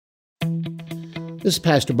This is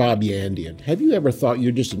Pastor Bob Yandian. Have you ever thought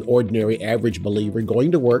you're just an ordinary, average believer,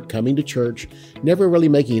 going to work, coming to church, never really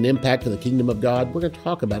making an impact for the kingdom of God? We're going to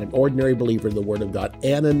talk about an ordinary believer in the Word of God,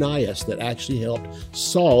 Ananias, that actually helped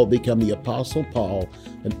Saul become the Apostle Paul,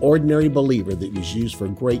 an ordinary believer that was used for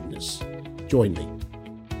greatness. Join me.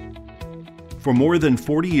 For more than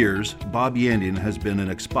 40 years, Bob Yandian has been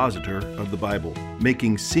an expositor of the Bible,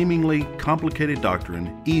 making seemingly complicated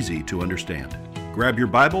doctrine easy to understand. Grab your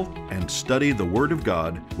Bible and study the Word of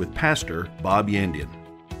God with Pastor Bob Yandian.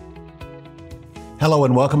 Hello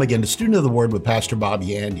and welcome again to Student of the Word with Pastor Bob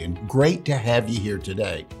Yandian. Great to have you here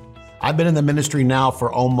today. I've been in the ministry now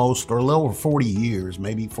for almost or a little over 40 years,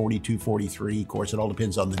 maybe 42, 43. Of course, it all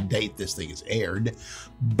depends on the date this thing is aired.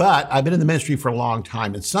 But I've been in the ministry for a long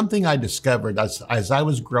time. And something I discovered as I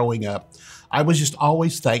was growing up, I was just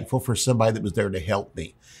always thankful for somebody that was there to help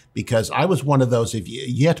me. Because I was one of those, if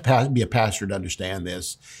you have to be a pastor to understand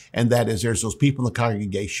this, and that is there's those people in the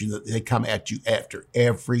congregation that they come at you after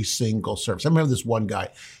every single service. I remember this one guy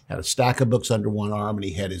had a stack of books under one arm and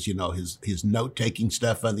he had his note-taking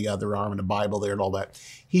stuff on the other arm and a Bible there and all that.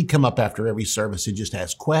 He'd come up after every service and just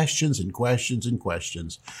ask questions and questions and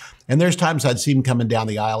questions. And there's times I'd see him coming down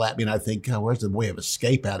the aisle at me and I think, oh, where's the way of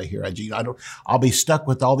escape out of here? I'll be stuck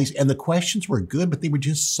with all these. And the questions were good, but they were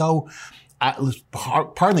just so,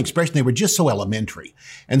 pardon the expression, they were just so elementary.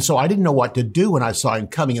 And so I didn't know what to do when I saw him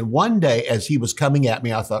coming. And one day as he was coming at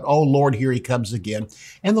me, I thought, oh Lord, here he comes again.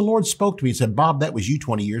 And the Lord spoke to me and said, Bob, that was you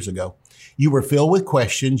 20 years ago. You were filled with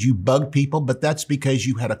questions. You bugged people, but that's because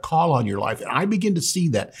you had a call on your life. And I begin to see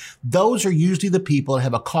that those are usually the people that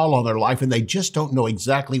have a call on their life and they just don't know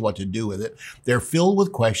exactly what to do with it. They're filled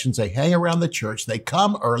with questions. They hang around the church. They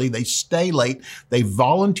come early. They stay late. They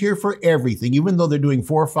volunteer for everything. Even though they're doing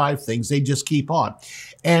 4 or 5 things, they just keep on.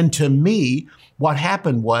 And to me, what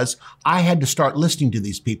happened was I had to start listening to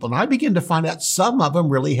these people and I began to find out some of them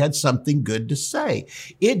really had something good to say.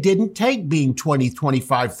 It didn't take being 20,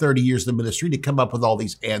 25, 30 years in the ministry to come up with all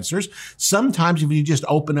these answers. Sometimes if you just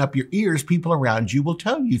open up your ears, people around you will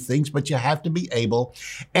tell you things, but you have to be able.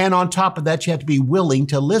 And on top of that, you have to be willing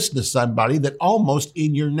to listen to somebody that almost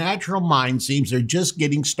in your natural mind seems they're just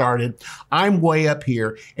getting started. I'm way up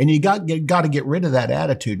here. And you got to get rid of that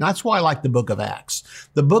attitude. And that's why I like the book of Acts.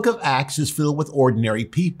 The book of Acts is filled with ordinary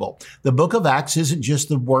people. The book of Acts isn't just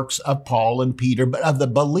the works of Paul and Peter, but of the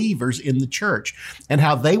believers in the church and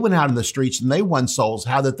how they went out in the streets and they won souls,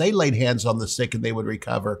 how that they laid hands on the sick and they would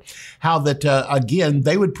recover, how that, again,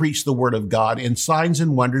 they would preach the word of God and signs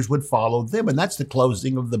and wonders would follow them. And that's the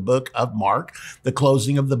closing of the book of Mark, the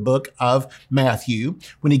closing of the book of Matthew.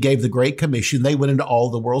 When he gave the Great Commission, they went into all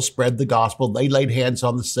the world, spread the gospel. They laid hands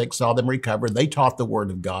on the sick, saw them recover. They taught the word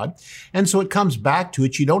of God. And so it comes back to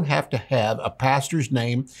it. You don't have to have a pastor's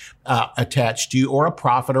name attached to you or a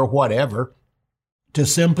prophet or whatever to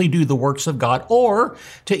simply do the works of God or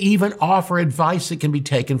to even offer advice that can be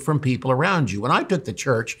taken from people around you. When I took the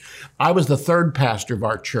church, I was the third pastor of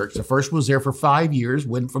our church. The first was there for 5 years,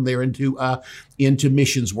 went from there into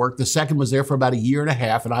missions work. The second was there for about 1.5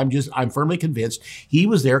 years. And I'm firmly convinced he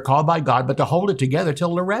was there called by God, but to hold it together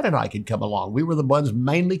till Loretta and I could come along. We were the ones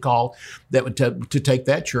mainly called that to take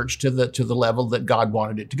that church to the level that God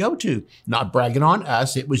wanted it to go to. Not bragging on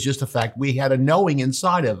us. It was just the fact we had a knowing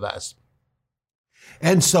inside of us.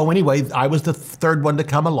 And so anyway, I was the third one to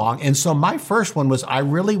come along. And so my first one was I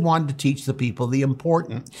really wanted to teach the people the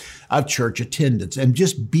importance of church attendance and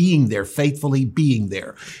just being there, faithfully being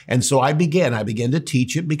there. And so I began to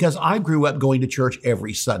teach it because I grew up going to church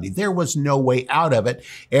every Sunday. There was no way out of it.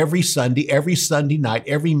 Every Sunday night,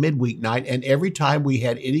 every midweek night, and every time we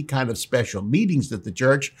had any kind of special meetings at the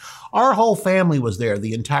church, our whole family was there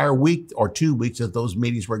the entire week or 2 weeks that those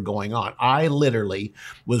meetings were going on. I literally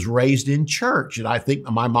was raised in church. And I think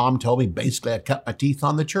my mom told me basically I cut my teeth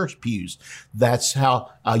on the church pews. That's how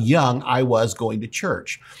young I was going to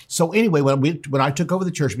church. So anyway, when I took over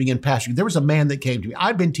the church, began pastoring, there was a man that came to me.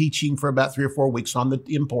 I'd been teaching for about 3 or 4 weeks on the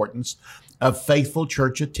importance of faithful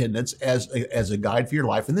church attendance as a guide for your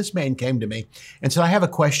life. And this man came to me and said, I have a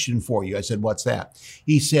question for you. I said, what's that?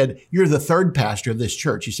 He said, you're the third pastor of this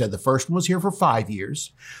church. He said, the first one was here for 5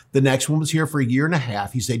 years. The next one was here for 1.5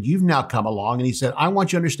 years. He said, you've now come along. And he said, I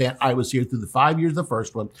want you to understand, I was here through the 5 years of the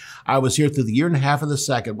first one. I was here through the 1.5 years of the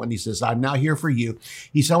second one. He says, I'm now here for you.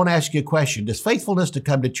 He said, I want to ask you a question. Does faithfulness to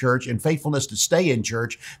come to church and faithfulness to stay in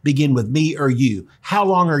church begin with me or you? How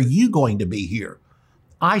long are you going to be here?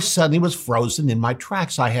 I suddenly was frozen in my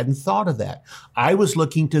tracks. I hadn't thought of that. I was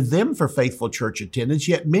looking to them for faithful church attendance,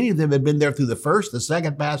 yet many of them had been there through the first, the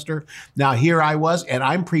second pastor. Now here I was, and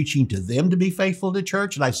I'm preaching to them to be faithful to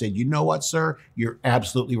church. And I said, you know what, sir? You're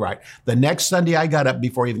absolutely right. The next Sunday I got up,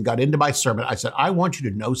 before I even got into my sermon, I said, I want you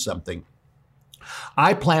to know something.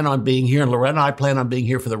 I plan on being here, and Loretta and I plan on being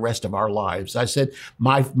here for the rest of our lives. I said,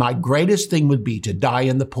 my greatest thing would be to die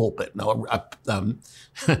in the pulpit. No,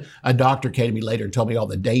 a doctor came to me later and told me all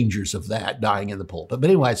the dangers of that, dying in the pulpit. But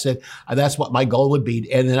anyway, I said, that's what my goal would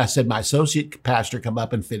be. And then I said, my associate pastor come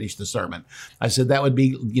up and finish the sermon. I said, that would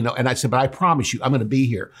be, and I said, but I promise you, I'm going to be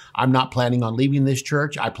here. I'm not planning on leaving this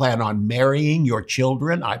church. I plan on marrying your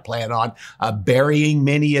children. I plan on burying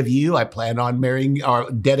many of you. I plan on marrying or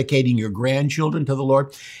dedicating your grandchildren to the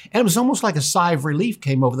Lord. And it was almost like a sigh of relief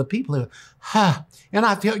came over the people. And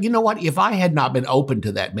I feel, you know what? If I had not been open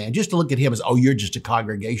to that man, just to look at him as, oh, you're just a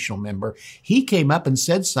congregational member, he came up and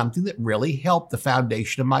said something that really helped the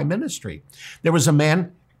foundation of my ministry. There was a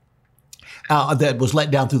man that was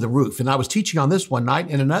let down through the roof. And I was teaching on this one night,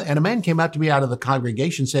 and a man came up to me out of the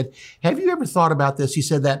congregation and said, have you ever thought about this? He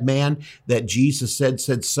said, that man that Jesus said,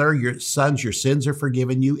 sir, your sins are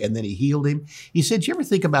forgiven you. And then he healed him. He said, do you ever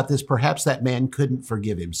think about this? Perhaps that man couldn't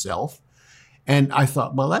forgive himself. And I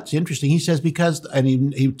thought, well, that's interesting. He says, because, and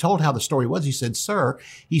he told how the story was. He said, sir,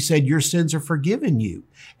 he said, your sins are forgiven you.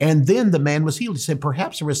 And then the man was healed. He said,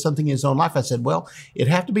 perhaps there was something in his own life. I said, well,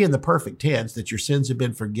 it'd have to be in the perfect tense that your sins have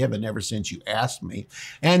been forgiven ever since you asked me.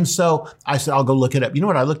 And so I said, I'll go look it up. You know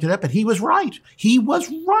what? I looked it up and he was right. He was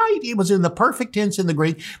right. It was in the perfect tense in the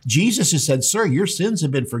Greek. Jesus has said, sir, your sins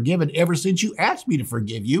have been forgiven ever since you asked me to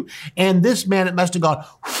forgive you. And this man, it must have gone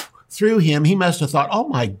through him. He must have thought, oh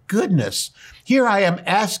my goodness, here I am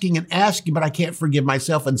asking and asking, but I can't forgive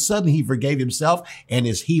myself. And suddenly he forgave himself and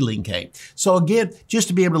his healing came. So again, just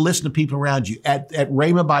to be able to listen to people around you at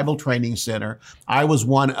Rhema Bible Training Center, I was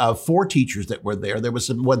one of 4 teachers that were there. There was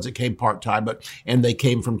some ones that came part-time, and they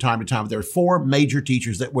came from time to time. There were 4 major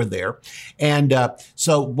teachers that were there. And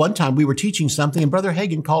so one time we were teaching something and Brother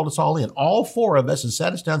Hagin called us all in, all 4 of us, and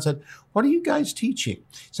sat us down and said, what are you guys teaching?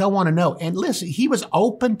 So I want to know. And listen, he was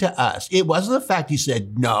open to us. It wasn't the fact he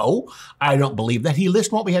said, no, I don't believe that. He listened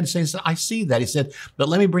to what we had to say and said, I see that. He said, but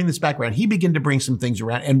let me bring this back around. He began to bring some things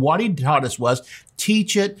around. And what he taught us was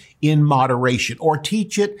teach it in moderation, or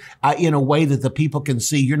teach it in a way that the people can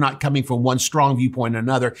see you're not coming from one strong viewpoint or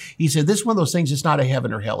another. He said, this is one of those things, it's not a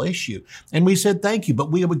heaven or hell issue. And we said, thank you.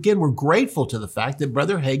 But we, again, we're grateful to the fact that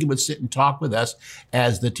Brother Hagin would sit and talk with us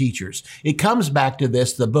as the teachers. It comes back to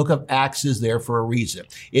this, the book of Acts is there for a reason.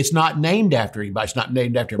 It's not named after anybody. It's not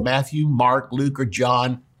named after Matthew, Mark, Luke, or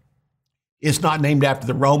John. It's not named after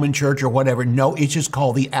the Roman church or whatever. No, it's just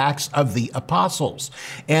called the Acts of the Apostles.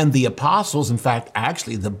 And the apostles, in fact,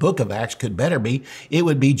 actually, the book of Acts could better be, it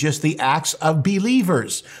would be just the Acts of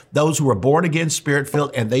believers, those who were born again,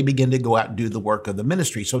 spirit-filled, and they begin to go out and do the work of the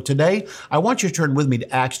ministry. So today, I want you to turn with me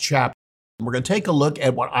to Acts chapter. We're going to take a look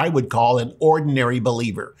at what I would call an ordinary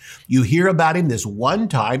believer. You hear about him this one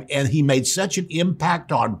time, and he made such an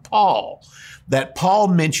impact on Paul that Paul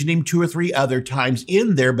mentioned him 2 or 3 other times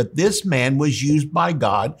in there, but this man was used by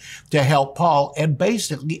God to help Paul. And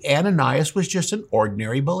basically, Ananias was just an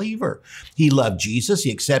ordinary believer. He loved Jesus.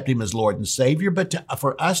 He accepted him as Lord and Savior. But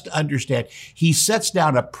for us to understand, he sets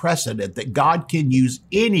down a precedent that God can use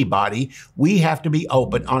anybody. We have to be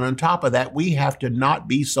open. And on top of that, we have to not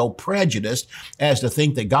be so prejudiced as to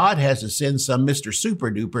think that God has to send some Mr.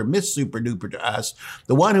 Super Duper, Miss Super Duper to us,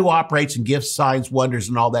 the one who operates in gifts, signs, wonders,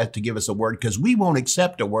 and all that to give us a word, because we won't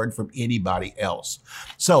accept a word from anybody else.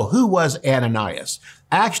 So who was Ananias?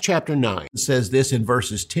 Acts chapter 9 says this in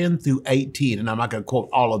verses 10 through 18, and I'm not going to quote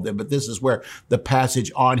all of them, but this is where the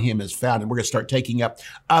passage on him is found, and we're going to start taking up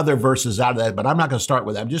other verses out of that, but I'm not going to start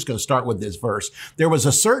with that. I'm just going to start with this verse. There was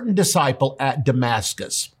a certain disciple at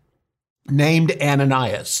Damascus named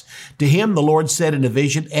Ananias. To him, the Lord said in a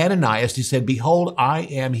vision, Ananias, he said, behold, I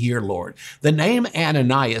am here, Lord. The name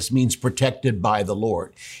Ananias means protected by the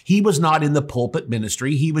Lord. He was not in the pulpit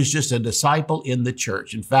ministry. He was just a disciple in the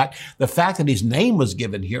church. In fact, the fact that his name was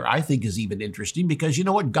given here, I think is even interesting because you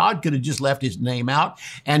know what? God could have just left his name out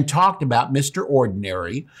and talked about Mr.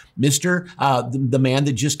 Ordinary, the man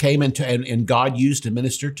that just came into, and God used to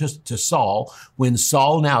minister to Saul. When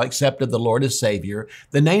Saul now accepted the Lord as Savior,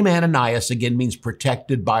 the name Ananias Ananias, again, means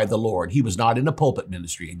protected by the Lord. He was not in a pulpit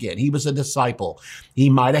ministry. Again, he was a disciple. He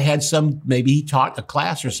might have had maybe he taught a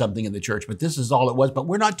class or something in the church, but this is all it was. But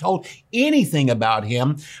we're not told anything about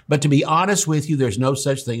him. But to be honest with you, there's no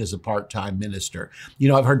such thing as a part-time minister.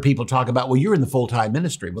 I've heard people talk about, well, you're in the full-time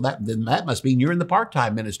ministry. Well, that must mean you're in the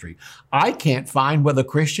part-time ministry. I can't find whether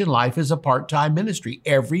Christian life is a part-time ministry.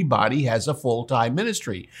 Everybody has a full-time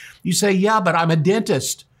ministry. You say, yeah, but I'm a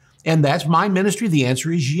dentist, and that's my ministry. The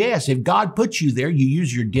answer is yes. If God puts you there, you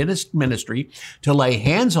use your dentist ministry to lay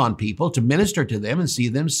hands on people, to minister to them and see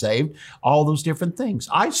them saved, all those different things.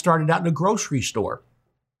 I started out in a grocery store.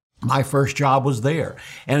 My first job was there.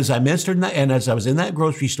 And as I ministered and as I was in that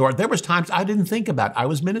grocery store, there was times I didn't think about it. I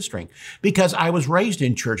was ministering because I was raised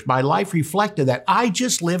in church. My life reflected that. I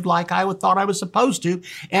just lived like I thought I was supposed to,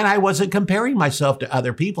 and I wasn't comparing myself to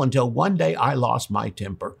other people until one day I lost my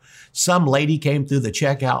temper. Some lady came through the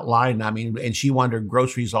checkout line, and she wanted her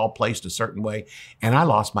groceries all placed a certain way, and I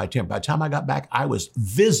lost my temper. By the time I got back, I was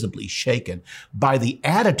visibly shaken by the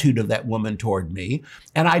attitude of that woman toward me,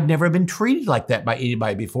 and I'd never been treated like that by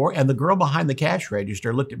anybody before. And the girl behind the cash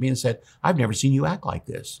register looked at me and said, "I've never seen you act like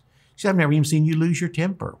this." She said, "I've never even seen you lose your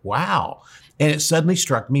temper." Wow. And it suddenly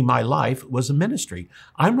struck me my life was a ministry.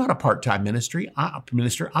 I'm not a part-time minister.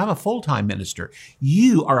 I'm a full-time minister.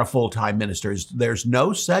 You are a full-time minister. There's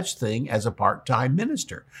no such thing as a part-time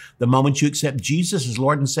minister. The moment you accept Jesus as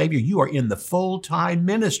Lord and Savior, you are in the full-time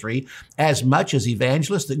ministry as much as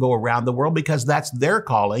evangelists that go around the world, because that's their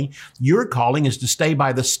calling. Your calling is to stay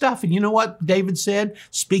by the stuff. And you know what David said,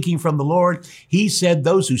 speaking from the Lord? He said,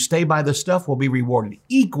 those who stay by the stuff will be rewarded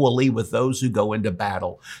equally with those who go into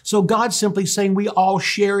battle. So God simply saying we all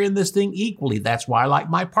share in this thing equally. That's why I like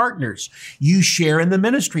my partners. You share in the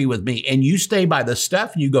ministry with me, and you stay by the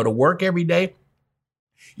stuff, and you go to work every day.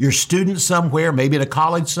 You're a student somewhere, maybe at a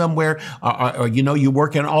college somewhere, or you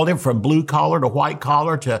work in all different, from blue collar to white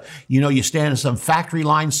collar to, you stand in some factory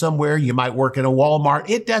line somewhere. You might work in a Walmart.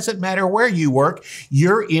 It doesn't matter where you work.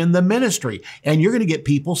 You're in the ministry, and you're going to get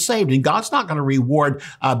people saved. And God's not going to reward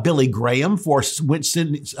Billy Graham for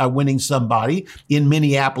winning somebody in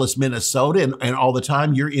Minneapolis, Minnesota, and all the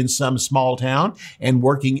time you're in some small town and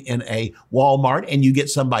working in a Walmart, and you get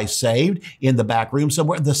somebody saved in the back room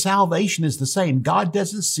somewhere. The salvation is the same. God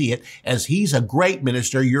doesn't see it as he's a great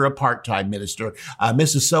minister, you're a part-time minister.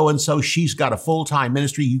 Mrs. So-and-so, she's got a full-time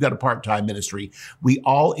ministry, you got a part-time ministry. We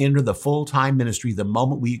all enter the full-time ministry the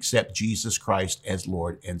moment we accept Jesus Christ as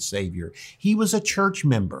Lord and Savior. He was a church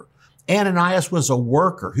member. Ananias was a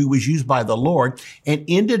worker who was used by the Lord and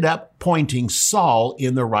ended up pointing Saul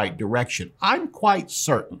in the right direction. I'm quite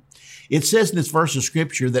certain. It says in this verse of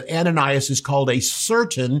scripture that Ananias is called a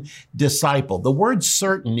certain disciple. The word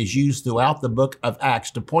certain is used throughout the book of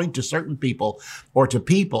Acts to point to certain people or to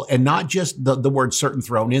people, and not just the word certain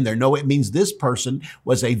thrown in there. No, it means this person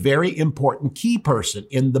was a very important key person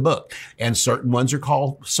in the book. And certain ones are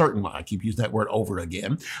called certain. I keep using that word over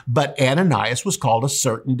again. But Ananias was called a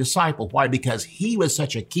certain disciple. Why? Because he was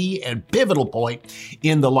such a key and pivotal point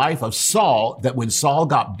in the life of Saul that when Saul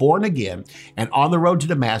got born again and on the road to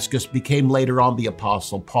Damascus became later on the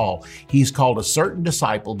Apostle Paul. He's called a certain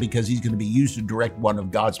disciple because he's going to be used to direct one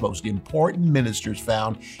of God's most important ministers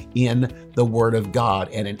found in the Word of God.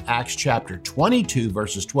 And in Acts chapter 22,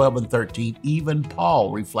 verses 12 and 13, even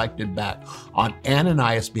Paul reflected back on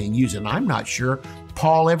Ananias being used. And I'm not sure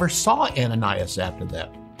Paul ever saw Ananias after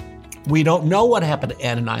that. We don't know what happened to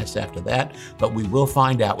Ananias after that, but we will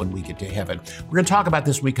find out when we get to heaven. We're going to talk about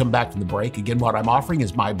this when we come back from the break. Again, what I'm offering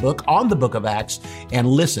is my book on the book of Acts. And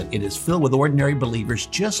listen, it is filled with ordinary believers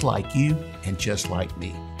just like you and just like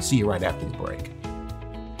me. See you right after the break.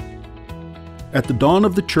 At the dawn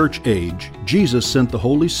of the church age, Jesus sent the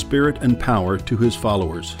Holy Spirit and power to his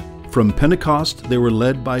followers. From Pentecost, they were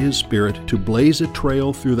led by his Spirit to blaze a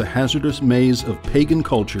trail through the hazardous maze of pagan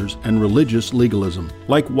cultures and religious legalism.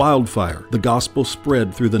 Like wildfire, the gospel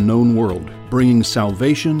spread through the known world, bringing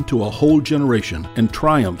salvation to a whole generation and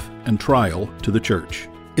triumph and trial to the church.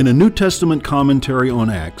 In a New Testament commentary on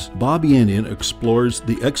Acts, Bob Yandian explores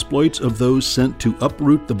the exploits of those sent to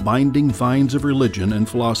uproot the binding vines of religion and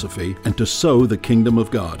philosophy and to sow the kingdom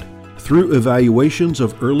of God. Through evaluations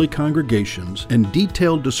of early congregations and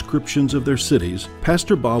detailed descriptions of their cities,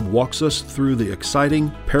 Pastor Bob walks us through the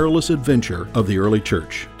exciting, perilous adventure of the early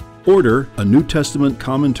church. Order a New Testament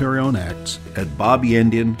commentary on Acts at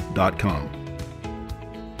bobyandian.com.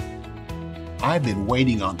 I've been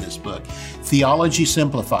waiting on this book, Theology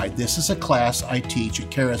Simplified. This is a class I teach at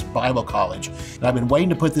Charis Bible College, and I've been waiting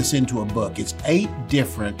to put this into a book. It's 8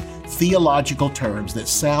 different theological terms that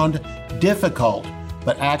sound difficult,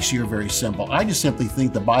 but actually are very simple. I just simply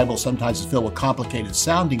think the Bible sometimes is filled with complicated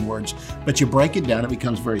sounding words, but you break it down, it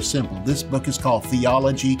becomes very simple. This book is called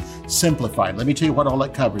Theology Simplified. Let me tell you what all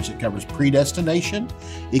it covers. It covers predestination,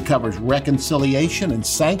 it covers reconciliation and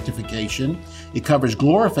sanctification, it covers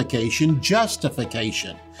glorification,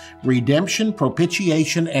 justification, redemption,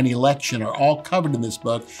 propitiation, and election are all covered in this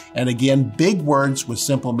book. And again, big words with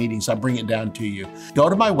simple meanings. I bring it down to you. Go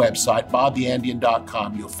to my website,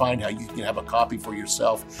 bobyandian.com. You'll find how you can have a copy for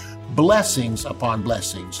yourself. Blessings upon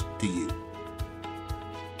blessings to you.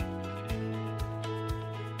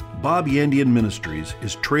 Bob Yandian Ministries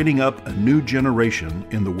is training up a new generation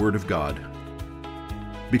in the Word of God.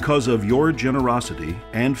 Because of your generosity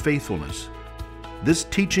and faithfulness, this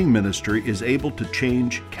teaching ministry is able to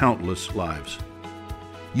change countless lives.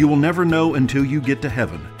 You will never know until you get to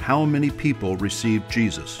heaven how many people received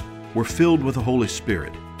Jesus, were filled with the Holy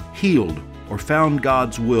Spirit, healed, or found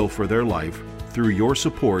God's will for their life through your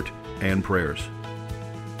support and prayers.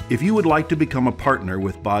 If you would like to become a partner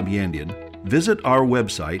with Bob Yandian, visit our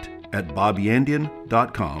website at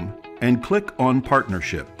bobyandian.com and click on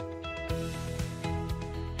Partnership.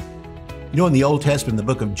 You know, in the Old Testament, in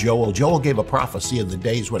the book of Joel, Joel gave a prophecy of the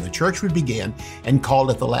days when the church would begin and called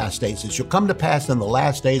it the last days. It shall come to pass in the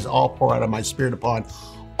last days, I'll pour out of my Spirit upon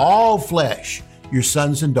all flesh. Your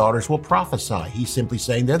sons and daughters will prophesy. He's simply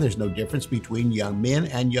saying there's no difference between young men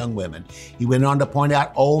and young women. He went on to point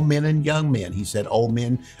out old men and young men. He said old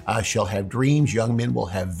men shall have dreams, young men will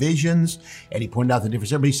have visions. And he pointed out the difference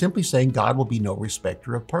there, but he's simply saying God will be no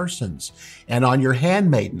respecter of persons. And on your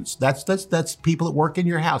handmaidens, that's people that work in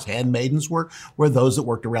your house. Handmaidens were those that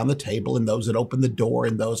worked around the table and those that opened the door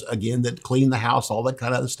and those, again, that cleaned the house, all that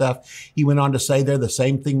kind of other stuff. He went on to say there the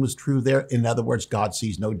same thing was true there. In other words, God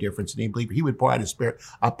sees no difference in any believer. He would pour out His Spirit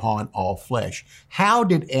upon all flesh. How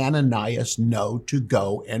did Ananias know to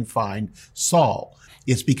go and find Saul?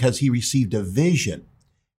 It's because he received a vision.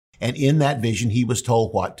 And in that vision, he was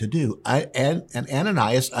told what to do. And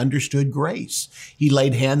Ananias understood grace. He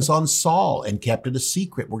laid hands on Saul and kept it a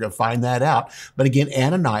secret. We're going to find that out. But again,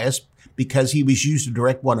 Ananias, because he was used to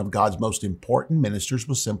direct one of God's most important ministers,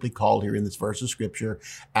 was simply called here in this verse of Scripture,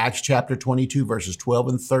 Acts chapter 22, verses 12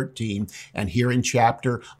 and 13. And here in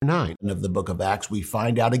chapter 9 of the book of Acts, we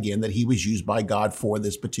find out again that he was used by God for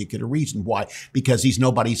this particular reason. Why? Because he's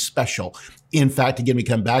nobody special. In fact, again, we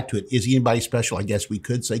come back to it. Is he anybody special? I guess we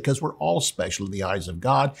could say, because we're all special in the eyes of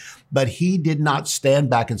God. But he did not stand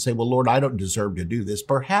back and say, well, Lord, I don't deserve to do this.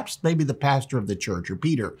 Perhaps maybe the pastor of the church, or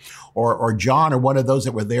Peter, or John, or one of those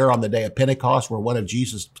that were there on the day of Pentecost, were one of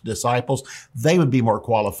Jesus' disciples, they would be more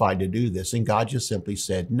qualified to do this. And God just simply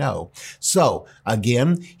said no. So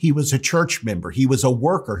again, he was a church member. He was a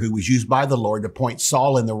worker who was used by the Lord to point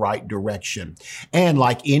Saul in the right direction. And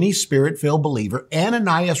like any Spirit-filled believer,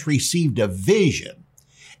 Ananias received a vision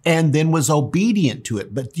and then was obedient to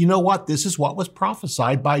it. But you know what? This is what was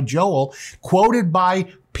prophesied by Joel, quoted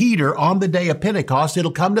by Peter on the day of Pentecost.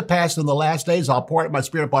 It'll come to pass in the last days, I'll pour out my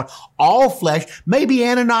Spirit upon all flesh. Maybe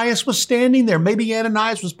Ananias was standing there. Maybe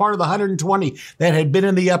Ananias was part of the 120 that had been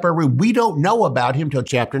in the upper room. We don't know about him till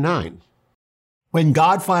chapter 9. When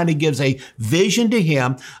God finally gives a vision to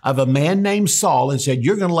him of a man named Saul and said,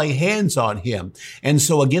 you're going to lay hands on him. And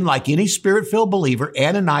so again, like any Spirit-filled believer,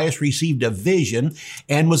 Ananias received a vision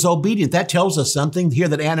and was obedient. That tells us something here,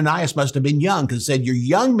 that Ananias must have been young, because it said your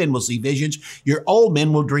young men will see visions, your old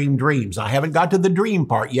men will dream dreams. I haven't got to the dream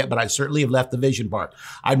part yet, but I certainly have left the vision part.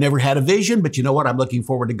 I've never had a vision, but you know what? I'm looking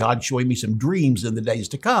forward to God showing me some dreams in the days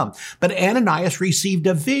to come. But Ananias received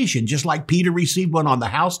a vision, just like Peter received one on the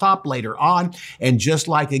housetop later on. And just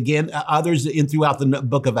like, again, others throughout the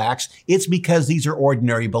book of Acts, it's because these are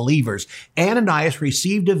ordinary believers. Ananias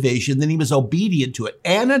received a vision, then he was obedient to it.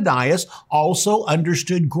 Ananias also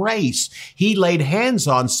understood grace. He laid hands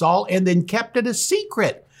on Saul and then kept it a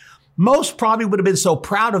secret. Most probably would have been so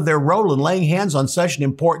proud of their role in laying hands on such an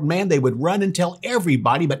important man, they would run and tell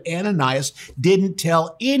everybody, but Ananias didn't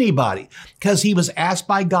tell anybody because he was asked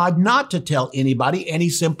by God not to tell anybody, and he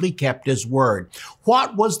simply kept his word.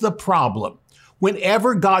 What was the problem?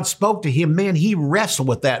 Whenever God spoke to him, man, he wrestled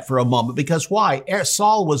with that for a moment, because why?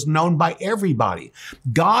 Saul was known by everybody.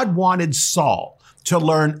 God wanted Saul to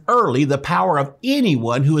learn early the power of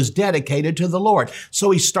anyone who is dedicated to the Lord. So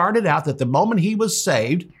he started out that the moment he was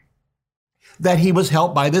saved, that he was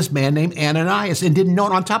helped by this man named Ananias, and didn't know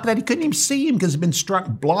it. On top of that, he couldn't even see him because he'd been struck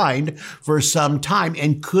blind for some time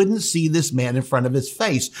and couldn't see this man in front of his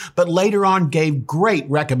face. But later on gave great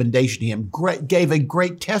recommendation to him, gave a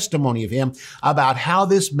great testimony of him about how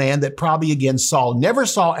this man that probably again Saul never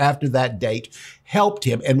saw after that date helped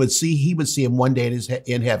him and he would see him one day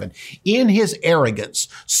in heaven. In his arrogance,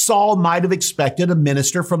 Saul might have expected a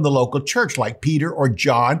minister from the local church like Peter or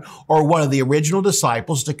John or one of the original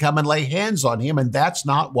disciples to come and lay hands on him, and that's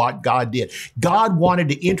not what God did. God wanted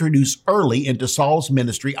to introduce early into Saul's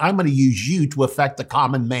ministry, I'm going to use you to affect the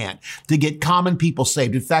common man, to get common people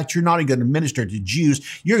saved. In fact, you're not even going to minister to Jews,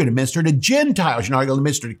 you're going to minister to Gentiles. You're not going to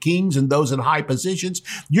minister to kings and those in high positions.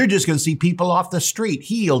 You're just going to see people off the street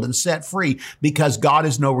healed and set free, because God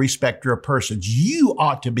is no respecter of persons. You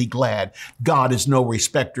ought to be glad God is no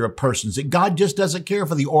respecter of persons, that God just doesn't care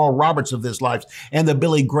for the Oral Roberts of this life and the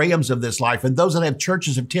Billy Grahams of this life and those that have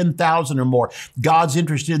churches of 10,000 or more. God's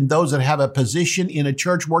interested in those that have a position in a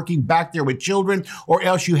church working back there with children, or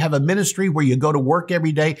else you have a ministry where you go to work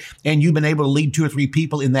every day and you've been able to lead 2 or 3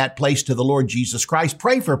 people in that place to the Lord Jesus Christ.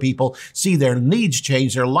 Pray for people, see their needs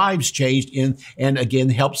change, their lives changed, and again,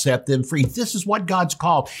 help set them free. This is what God's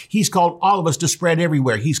called. He's called all of us to spread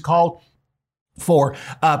everywhere. He's called for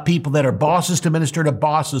people that are bosses to minister to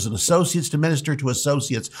bosses and associates to minister to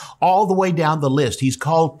associates, all the way down the list. He's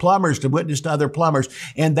called plumbers to witness to other plumbers.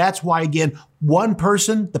 And that's why, again, one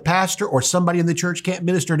person, the pastor or somebody in the church, can't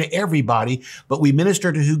minister to everybody, but we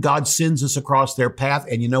minister to who God sends us across their path.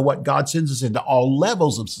 And you know what? God sends us into all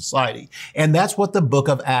levels of society. And that's what the book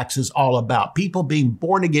of Acts is all about. People being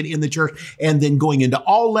born again in the church and then going into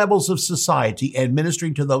all levels of society and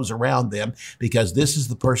ministering to those around them, because this is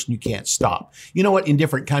the person you can't stop. You know what? In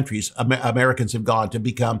different countries, Americans have gone to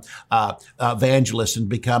become evangelists and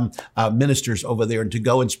become ministers over there and to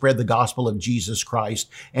go and spread the gospel of Jesus Christ.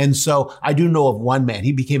 And so I do know of one man.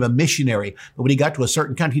 He became a missionary, but when he got to a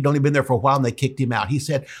certain country, he'd only been there for a while and they kicked him out. He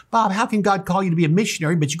said, "Bob, how can God call you to be a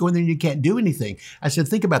missionary, but you go in there and you can't do anything?" I said,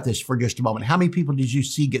 "Think about this for just a moment. How many people did you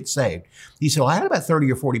see get saved?" He said, "Well, I had about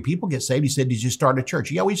 30 or 40 people get saved." He said, "Did you start a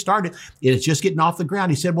church?" "Yeah, we started. It's just getting off the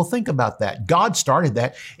ground." He said, "Well, think about that. God started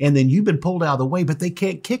that, and then you've been pulled out of the way, but they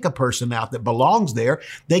can't kick a person out that belongs there.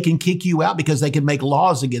 They can kick you out because they can make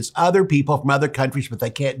laws against other people from other countries, but they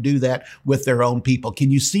can't do that with their own people."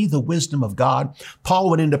 Can you see the wisdom of God? Paul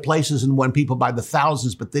went into places and won people by the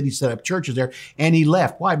thousands, but then he set up churches there and he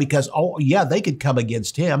left. Why? Because, they could come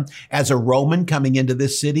against him as a Roman coming into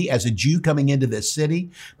this city, as a Jew coming into this city,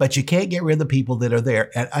 but you can't get rid of the people that are there.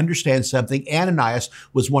 And understand something, Ananias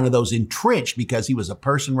was one of those entrenched because he was a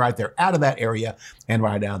person right there out of that area and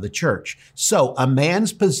right out of the church. So a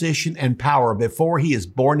man's position and power before he is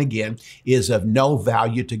born again is of no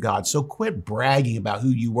value to God. So quit bragging about who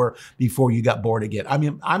you were before you got born again. I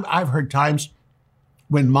mean, I've heard times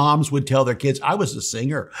when moms would tell their kids, "I was a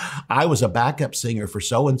singer. I was a backup singer for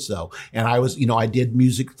so-and-so. And I was, I did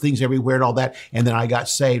music things everywhere and all that. And then I got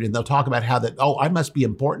saved." And they'll talk about how that, "I must be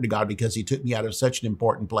important to God because he took me out of such an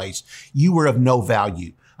important place." You were of no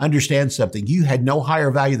value. Understand something. You had no higher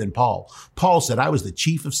value than Paul. Paul said, "I was the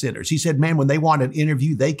chief of sinners." He said, "Man, when they wanted an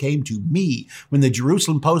interview, they came to me. When the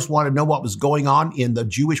Jerusalem Post wanted to know what was going on in the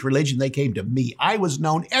Jewish religion, they came to me. I was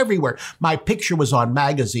known everywhere. My picture was on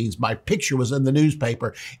magazines. My picture was in the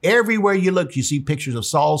newspaper. Everywhere you look, you see pictures of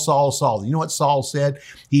Saul, Saul, Saul." You know what Saul said?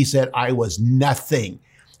 He said, "I was nothing."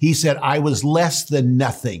 He said, "I was less than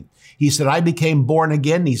nothing." He said, "I became born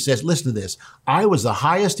again." He says, listen to this. "I was the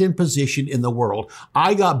highest in position in the world.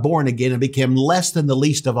 I got born again and became less than the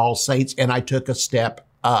least of all saints, and I took a step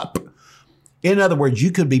up." In other words, you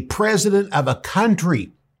could be president of a country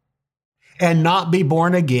and not be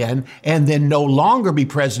born again, and then no longer be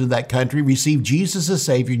president of that country, receive Jesus as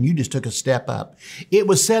Savior, and you just took a step up. It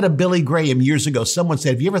was said of Billy Graham years ago. Someone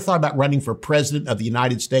said, "Have you ever thought about running for president of the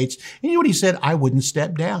United States?" And you know what he said? "I wouldn't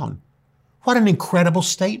step down." What an incredible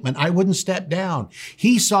statement. "I wouldn't step down."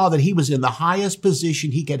 He saw that he was in the highest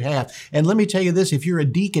position he could have. And let me tell you this, if you're a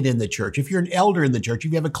deacon in the church, if you're an elder in the church,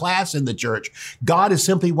 if you have a class in the church, God is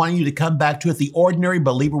simply wanting you to come back to it. The ordinary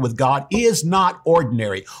believer with God is not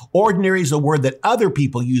ordinary. Ordinary is a word that other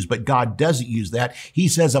people use, but God doesn't use that. He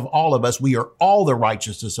says of all of us, we are all the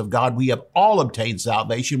righteousness of God. We have all obtained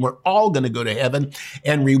salvation. We're all going to go to heaven,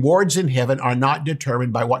 and rewards in heaven are not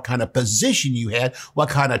determined by what kind of position you had, what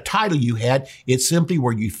kind of title you had. It's simply,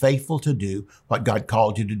 were you faithful to do what God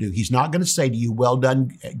called you to do? He's not going to say to you, "Well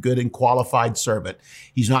done, good and qualified servant."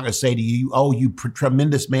 He's not going to say to you, "Oh, you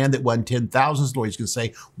tremendous man that won 10,000." Lord, he's going to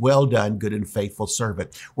say, "Well done, good and faithful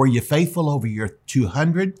servant." Were you faithful over your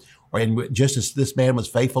 200? And just as this man was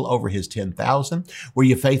faithful over his 10,000, were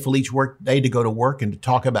you faithful each work day to go to work and to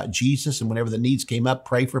talk about Jesus? And whenever the needs came up,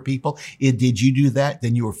 pray for people. Did you do that?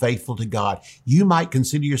 Then you were faithful to God. You might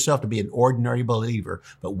consider yourself to be an ordinary believer,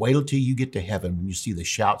 but wait until you get to heaven when you see the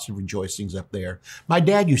shouts and rejoicings up there. My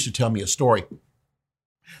dad used to tell me a story.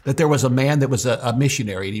 that there was a man that was a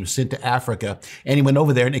missionary, and he was sent to Africa, and he went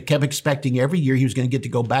over there, and he kept expecting every year he was going to get to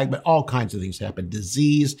go back, but all kinds of things happened,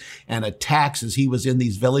 disease and attacks as he was in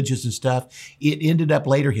these villages and stuff. It ended up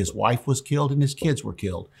later his wife was killed and his kids were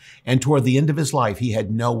killed. And toward the end of his life, he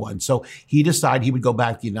had no one. So he decided he would go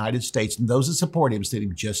back to the United States, and those that supported him sent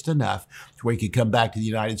him just enough to where he could come back to the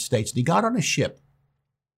United States. And he got on a ship.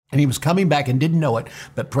 And he was coming back and didn't know it,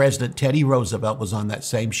 but President Teddy Roosevelt was on that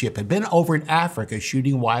same ship, had been over in Africa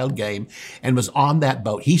shooting wild game, and was on that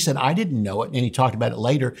boat. He said, I didn't know it, and he talked about it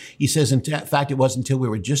later. He says, in fact, it wasn't until we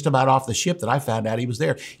were just about off the ship that I found out he was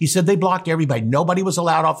there. He said they blocked everybody. Nobody was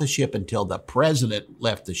allowed off the ship until the president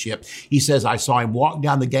left the ship. He says, I saw him walk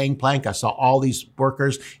down the gangplank. I saw all these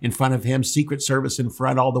workers in front of him, Secret Service in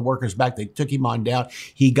front, all the workers back. They took him on down.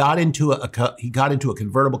 He got into a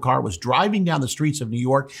convertible car, was driving down the streets of New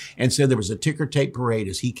York, and said there was a ticker tape parade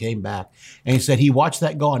as he came back. And he said he watched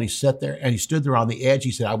that go on. He sat there and he stood there on the edge. He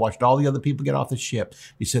said, I watched all the other people get off the ship.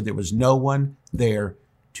 He said, there was no one there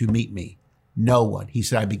to meet me. No one. He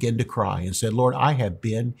said, I began to cry and said, Lord, I have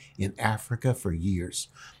been in Africa for years.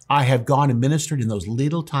 I have gone and ministered in those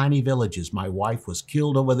little tiny villages. My wife was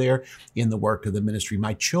killed over there in the work of the ministry.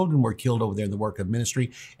 My children were killed over there in the work of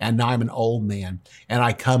ministry. And now I'm an old man. And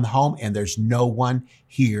I come home and there's no one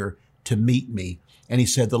here to meet me. And he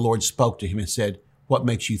said the Lord spoke to him and said, what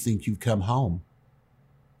makes you think you've come home?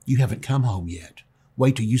 You haven't come home yet.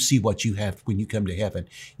 Wait till you see what you have when you come to heaven.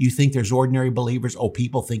 You think there's ordinary believers? Oh,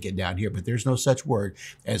 people think it down here, but there's no such word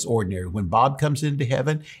as ordinary. When Bob comes into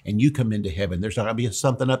heaven and you come into heaven, there's not going to be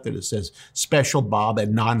something up there that says special Bob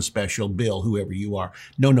and non-special Bill, whoever you are.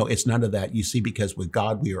 No, it's none of that. You see, because with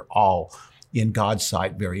God, we are all in God's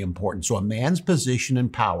sight very important. So a man's position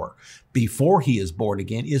and power before he is born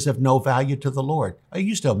again is of no value to the Lord. It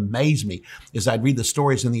used to amaze me as I'd read the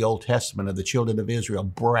stories in the Old Testament of the children of Israel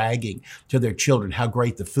bragging to their children how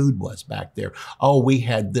great the food was back there. Oh, we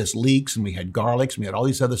had this leeks and we had garlics and we had all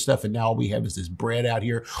these other stuff, and now all we have is this bread out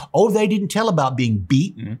here. Oh, they didn't tell about being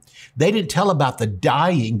beaten. They didn't tell about the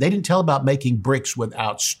dying. They didn't tell about making bricks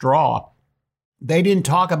without straw. They didn't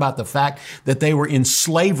talk about the fact that they were in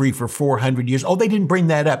slavery for 400 years. Oh, they didn't bring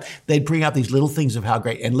that up. They'd bring out these little things of how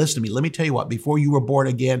great. And listen to me, let me tell you what, before you were born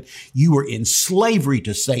again, you were in slavery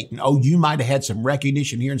to Satan. Oh, you might have had some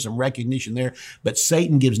recognition here and some recognition there, but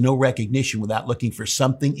Satan gives no recognition without looking for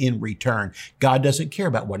something in return. God doesn't care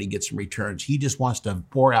about what he gets in returns. He just wants to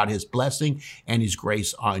pour out his blessing and his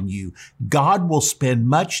grace on you. God will spend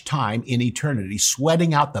much time in eternity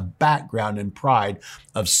sweating out the background and pride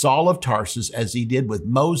of Saul of Tarsus as he did with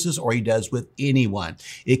Moses, or he does with anyone.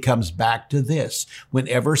 It comes back to this.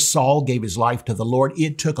 Whenever Saul gave his life to the Lord,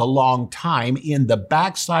 it took a long time in the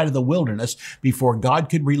backside of the wilderness before God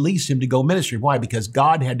could release him to go ministry. Why? Because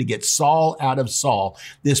God had to get Saul out of Saul,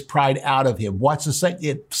 this pride out of him. What's the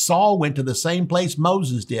same? Saul went to the same place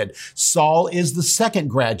Moses did. Saul is the second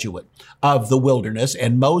graduate of the wilderness,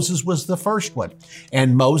 and Moses was the first one.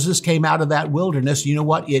 And Moses came out of that wilderness. You know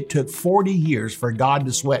what? It took 40 years for God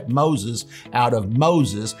to sweat Moses out of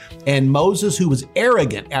Moses. And Moses, who was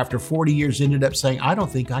arrogant after 40 years, ended up saying, I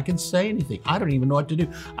don't think I can say anything. I don't even know what to do.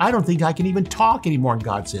 I don't think I can even talk anymore. And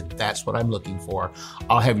God said, that's what I'm looking for.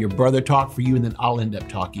 I'll have your brother talk for you, and then I'll end up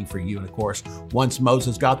talking for you. And of course, once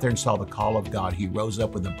Moses got there and saw the call of God, he rose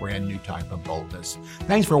up with a brand new type of boldness.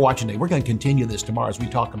 Thanks for watching today. We're going to continue this tomorrow as we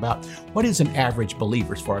talk about what is an average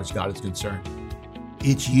believer as far as God is concerned.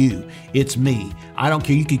 It's you. It's me. I don't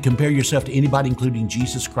care. You can compare yourself to anybody, including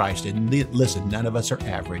Jesus Christ. And listen, none of us are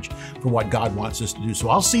average for what God wants us to do. So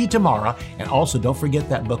I'll see you tomorrow. And also, don't forget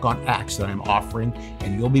that book on Acts that I'm offering,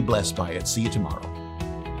 and you'll be blessed by it. See you tomorrow.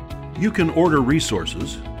 You can order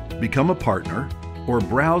resources, become a partner, or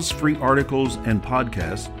browse free articles and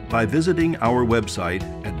podcasts by visiting our website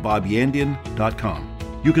at bobyandian.com.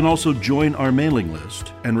 You can also join our mailing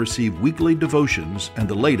list and receive weekly devotions and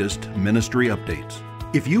the latest ministry updates.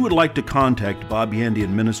 If you would like to contact Bob Yandian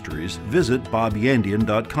Ministries, visit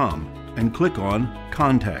bobyandian.com and click on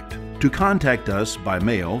Contact. To contact us by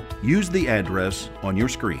mail, use the address on your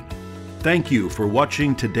screen. Thank you for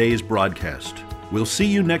watching today's broadcast. We'll see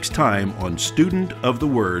you next time on Student of the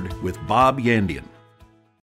Word with Bob Yandian.